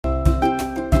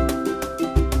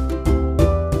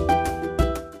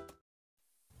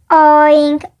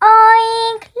Oink,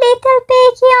 oink, little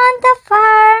piggy on the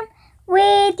farm,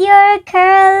 with your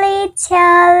curly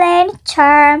tail and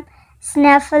charm,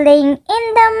 snuffling in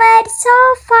the mud so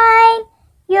fine,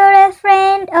 you're a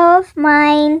friend of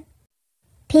mine.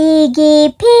 Piggy,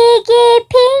 piggy,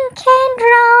 pink and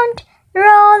round,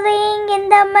 rolling in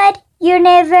the mud you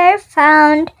never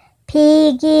found.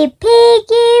 Piggy,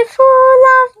 piggy, full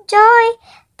of joy,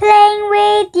 playing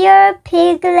with your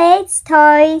piglet's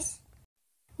toys.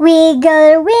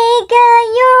 Wiggle, wiggle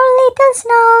your little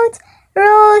snout,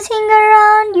 rooting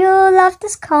around you love to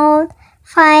scold,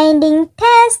 finding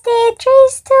tasty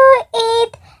trees to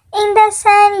eat, in the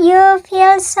sun you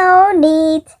feel so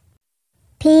neat.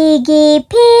 Piggy,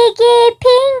 piggy,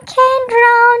 pink and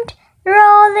round,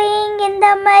 rolling in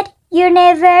the mud you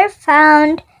never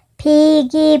found.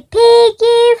 Piggy,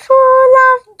 piggy, full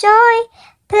of joy,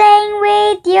 playing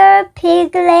with your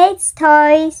piglet's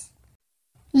toys.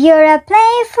 You're a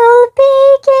playful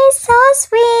piggy, so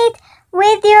sweet,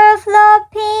 with your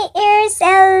floppy ears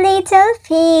and little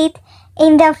feet.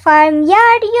 In the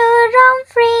farmyard you roam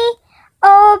free.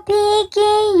 Oh,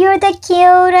 Piggy, you're the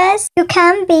cutest you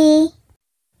can be.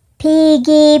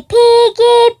 Piggy,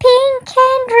 piggy, pink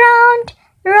and round,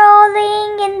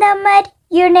 rolling in the mud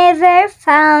you never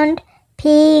found.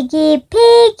 Piggy,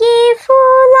 piggy,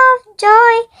 full of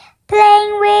joy,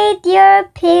 playing with your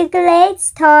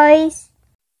piglet's toys.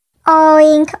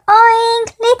 Oink,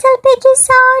 oink, little piggy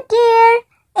so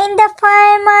dear, in the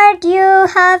farmyard you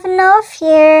have no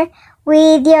fear,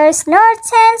 with your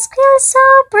snorts and squeals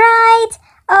so bright.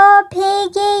 Oh,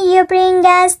 Piggy, you bring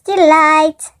us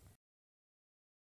delight.